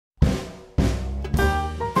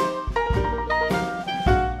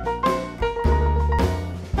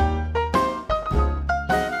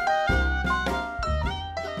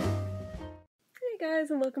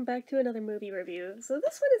and welcome back to another movie review. So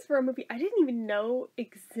this one is for a movie I didn't even know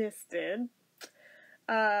existed.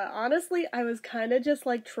 Honestly, I was kind of just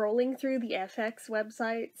like trolling through the FX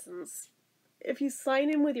website, since if you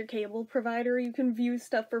sign in with your cable provider, you can view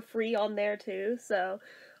stuff for free on there too, so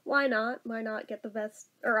why not? Why not get the best,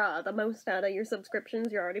 or the most out of your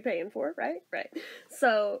subscriptions you're already paying for, right? Right.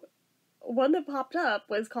 So, one that popped up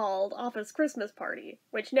was called Office Christmas Party,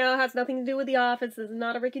 which now has nothing to do with The Office. This is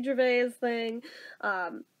not a Ricky Gervais thing.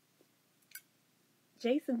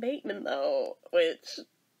 Jason Bateman, though, which,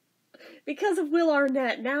 because of Will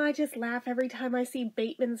Arnett, now I just laugh every time I see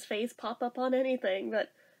Bateman's face pop up on anything. But,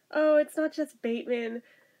 oh, it's not just Bateman.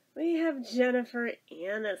 We have Jennifer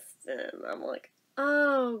Aniston. I'm like,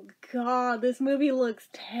 oh god, this movie looks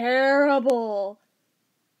terrible.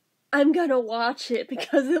 I'm gonna watch it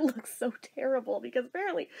because it looks so terrible, because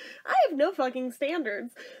apparently I have no fucking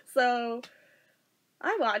standards. So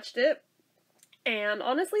I watched it, and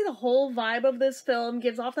honestly the whole vibe of this film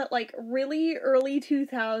gives off that like really early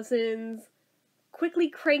 2000s, quickly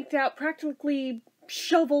cranked out, practically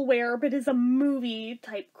shovelware, but is a movie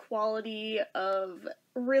type quality of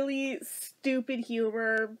really stupid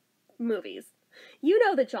humor movies. You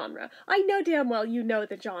know the genre. I know damn well you know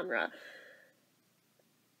the genre.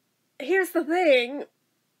 Here's the thing,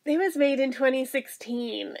 it was made in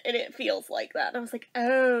 2016, and it feels like that. And I was like,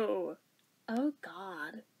 oh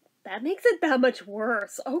god, that makes it that much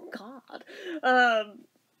worse. Oh god.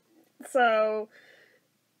 So,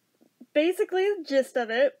 basically, the gist of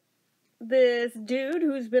it, this dude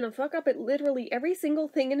who's been a fuck up at literally every single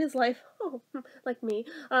thing in his life, like me,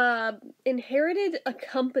 inherited a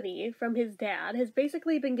company from his dad, has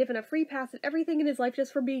basically been given a free pass at everything in his life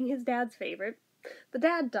just for being his dad's favorite. The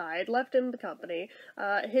dad died, left him the company.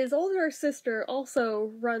 His older sister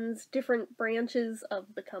also runs different branches of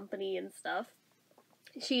the company and stuff.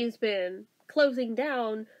 She's been closing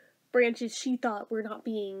down branches she thought were not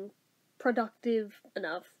being productive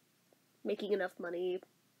enough, making enough money,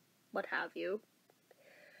 what have you.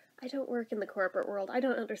 I don't work in the corporate world. I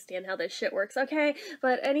don't understand how this shit works, okay?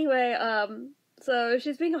 But anyway, so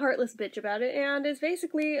she's being a heartless bitch about it, and is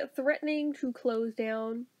basically threatening to close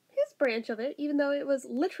down his branch of it, even though it was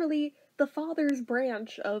literally the father's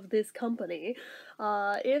branch of this company,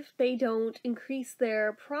 if they don't increase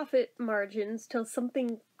their profit margins to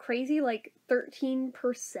something crazy like 13%,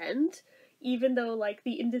 even though, like,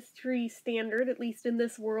 the industry standard, at least in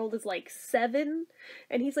this world, is like 7,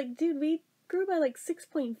 and he's like, dude, we grew by like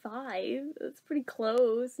 6.5, that's pretty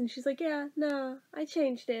close, and she's like, yeah, no, I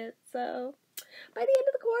changed it, so, by the end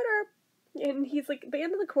of the quarter, and he's like, the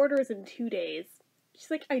end of the quarter is in 2 days. She's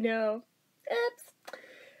like, I know. Oops.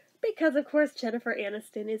 Because, of course, Jennifer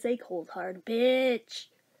Aniston is a cold hard bitch.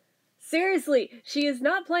 Seriously, she is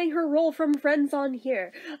not playing her role from Friends on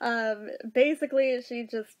here. Basically, she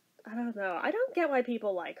just, I don't know. I don't get why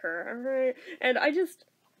people like her, alright? And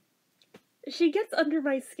she gets under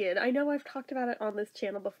my skin. I know I've talked about it on this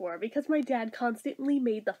channel before, because my dad constantly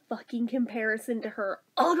made the fucking comparison to her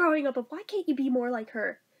all growing up of, why can't you be more like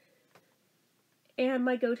her? And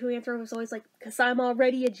my go-to answer was always like, because I'm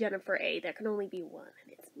already a Jennifer A. There can only be one,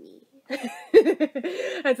 and it's me.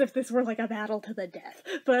 As if this were like a battle to the death.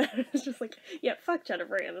 But it's just like, yeah, fuck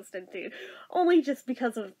Jennifer Aniston, dude. Only just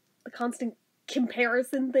because of the constant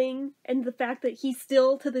comparison thing, and the fact that he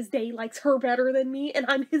still, to this day, likes her better than me, and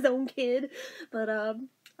I'm his own kid. But,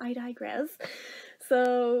 I digress.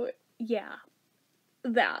 So, yeah.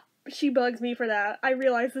 That. She bugs me for that. I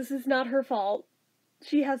realize this is not her fault.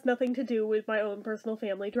 She has nothing to do with my own personal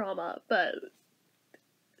family drama, but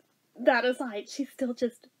that aside, she still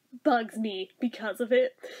just bugs me because of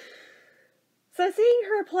it. So seeing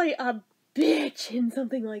her play a bitch in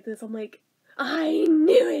something like this, I'm like, I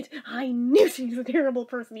knew it! I knew she was a terrible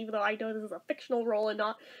person, even though I know this is a fictional role and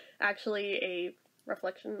not actually a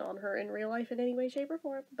reflection on her in real life in any way, shape, or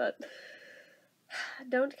form. But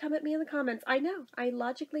don't come at me in the comments. I know. I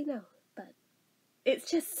logically know. But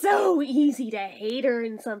it's just so easy to hate her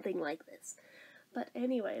in something like this. But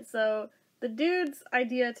anyway, so the dude's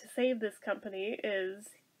idea to save this company is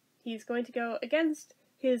he's going to go against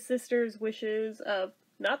his sister's wishes of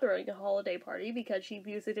not throwing a holiday party because she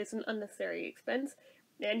views it as an unnecessary expense,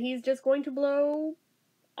 and he's just going to blow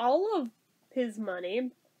all of his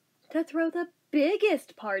money to throw the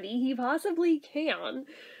biggest party he possibly can,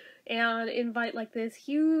 and invite like this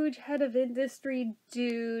huge head of industry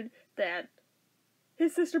dude that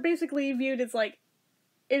his sister basically viewed as like,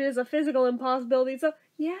 it is a physical impossibility, so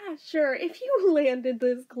yeah, sure, if you landed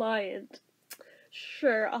this client,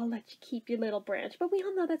 sure, I'll let you keep your little branch, but we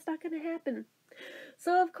all know that's not gonna happen.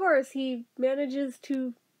 So of course he manages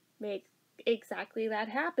to make exactly that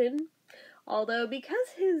happen, Although, because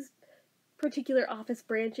his particular office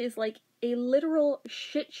branch is like a literal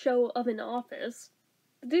shit show of an office,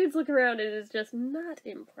 the dude's looking around and is just not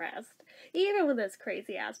impressed, even with this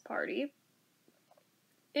crazy ass party.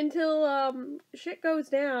 Until, shit goes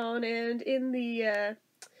down, and in the,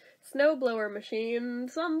 snowblower machine,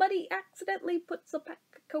 somebody accidentally puts a pack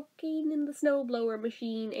of cocaine in the snowblower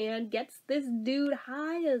machine and gets this dude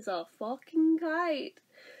high as a fucking kite.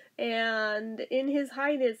 And in his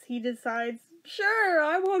highness, he decides, sure,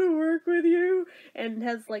 I want to work with you, and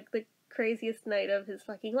has, like, the craziest night of his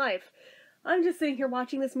fucking life. I'm just sitting here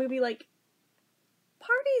watching this movie like,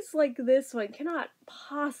 parties like this one cannot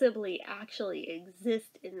possibly actually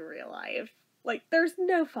exist in real life. Like, there's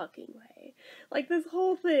no fucking way. Like, this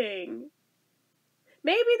whole thing.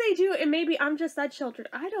 Maybe they do, and maybe I'm just that sheltered.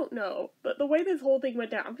 I don't know. But the way this whole thing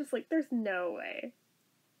went down, I'm just like, there's no way.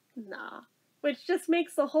 Nah. Which just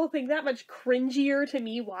makes the whole thing that much cringier to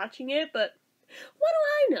me watching it, but what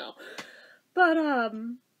do I know? But,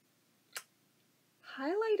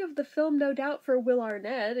 highlight of the film, no doubt, for Will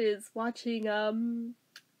Arnett is watching,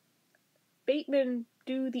 Bateman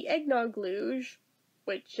do the eggnog luge,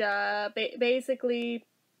 which, basically,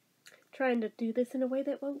 trying to do this in a way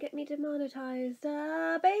that won't get me demonetized,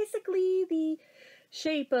 basically the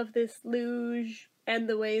shape of this luge and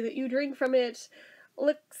the way that you drink from it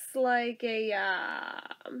looks like a,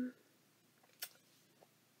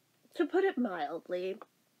 to put it mildly,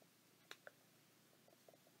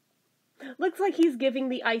 looks like he's giving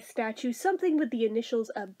the ice statue something with the initials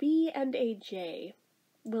a B and a J.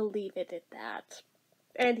 We'll leave it at that.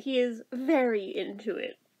 And he is very into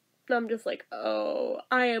it. I'm just like, oh,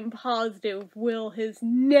 I am positive Will has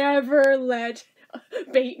never let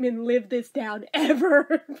Bateman live this down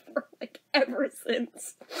ever, ever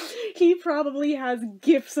since. He probably has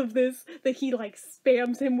gifs of this that he, like,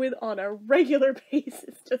 spams him with on a regular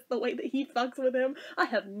basis, just the way that he fucks with him. I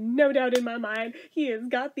have no doubt in my mind he has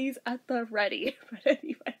got these at the ready. But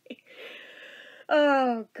anyway.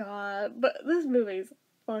 Oh, God. But this movie's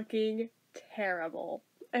fucking terrible.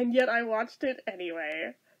 And yet I watched it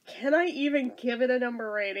anyway. Can I even give it a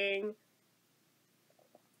number rating?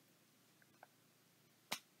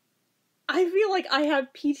 I feel like I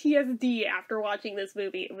have PTSD after watching this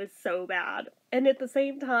movie. It was so bad. And at the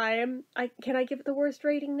same time, can I give it the worst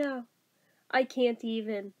rating now? I can't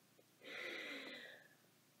even.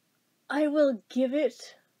 I will give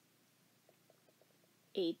it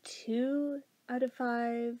a 2 out of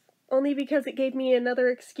 5. Only because it gave me another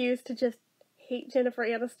excuse to just hate Jennifer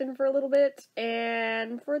Aniston for a little bit,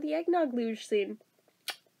 and for the eggnog luge scene.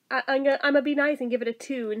 I'm gonna be nice and give it a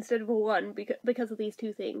 2 instead of a 1 because of these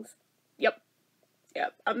two things. Yep,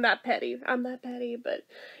 I'm that petty, but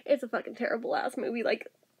it's a fucking terrible ass movie. Like,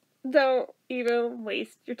 don't even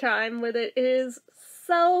waste your time with it. It is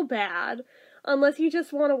so bad. Unless you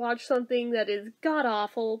just want to watch something that is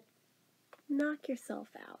god-awful, knock yourself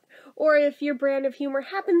out. Or if your brand of humor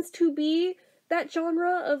happens to be that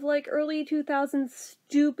genre of, like, early 2000s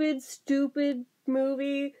stupid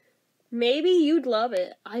movie, maybe you'd love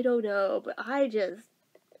it. I don't know, but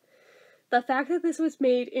the fact that this was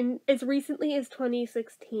made in as recently as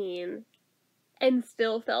 2016 and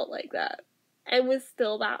still felt like that and was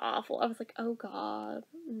still that awful, I was like, oh god,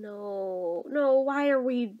 no, why are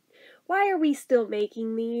we still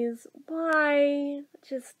making these? Why?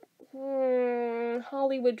 Just,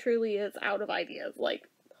 Hollywood truly is out of ideas, like,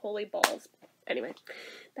 holy balls. Anyway,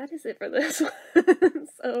 that is it for this one.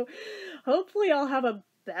 So, hopefully I'll have a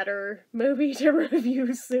better movie to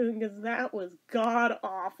review soon, because that was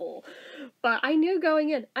god-awful. But I knew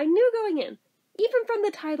going in, even from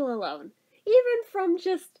the title alone, even from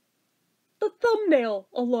just the thumbnail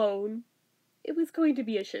alone, it was going to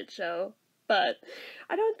be a shit show. But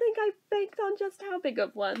I don't think I banked on just how big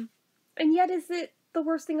of one. And yet, is it the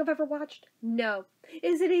worst thing I've ever watched? No.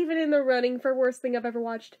 Is it even in the running for worst thing I've ever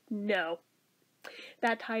watched? No.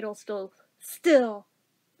 That title still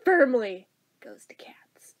firmly goes to cats.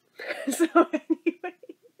 So anyways,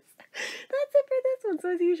 that's it for this one.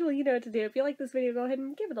 So as usual, you know what to do. If you like this video, go ahead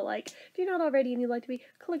and give it a like. If you're not already and you'd like to be,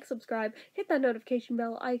 click subscribe. Hit that notification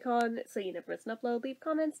bell icon so you never miss an upload. Leave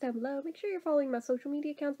comments down below. Make sure you're following my social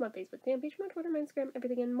media accounts, my Facebook fan page, my Twitter, my Instagram,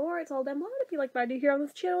 everything and more. It's all down below. And if you like what I do here on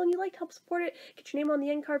this channel and you'd like to help support it, get your name on the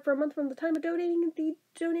end card for a month from the time of donating. The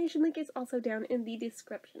donation link is also down in the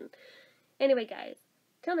description. Anyway, guys,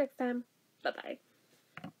 till next time, bye-bye.